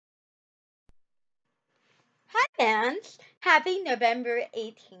fans, happy November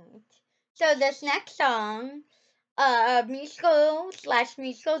 18th. So this next song, musical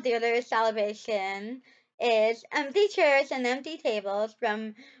theater celebration is Empty Chairs and Empty Tables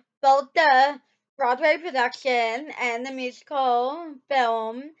from both the Broadway production and the musical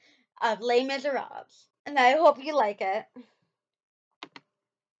film of Les Miserables. And I hope you like it.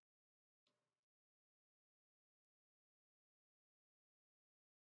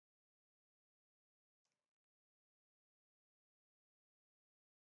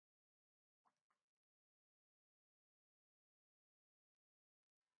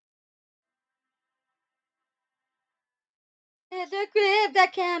 There's a grief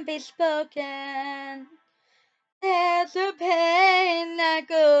that can't be spoken. There's a pain that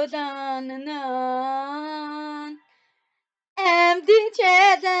goes on and on. Empty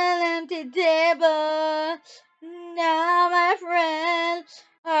chairs and empty tables. Now my friends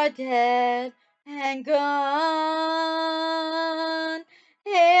are dead and gone.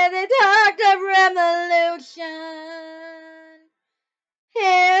 Here they talked of revolution.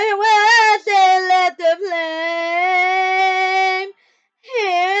 Here was they lit the flame.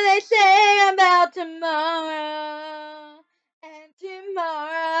 Here they say about tomorrow, and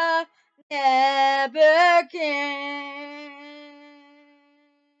tomorrow never came.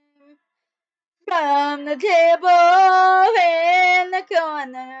 From the table in the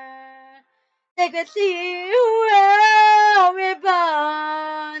corner, they could see where we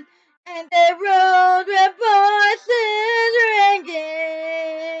born, and they rode with voices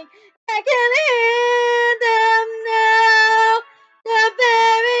ringing. I can hear them now, the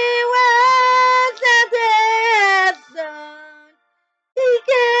very words that they had sung. He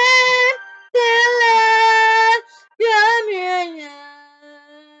came to last communion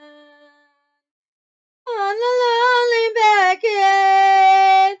on the lonely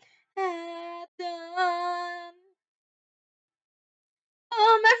barricade at dawn.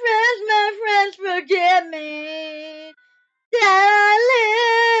 Oh, my friends, forgive me that I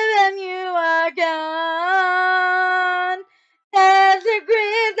live and you are gone. There's a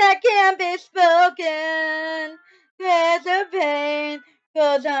grief that can't be spoken. There's a pain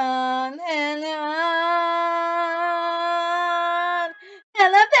goes on and on.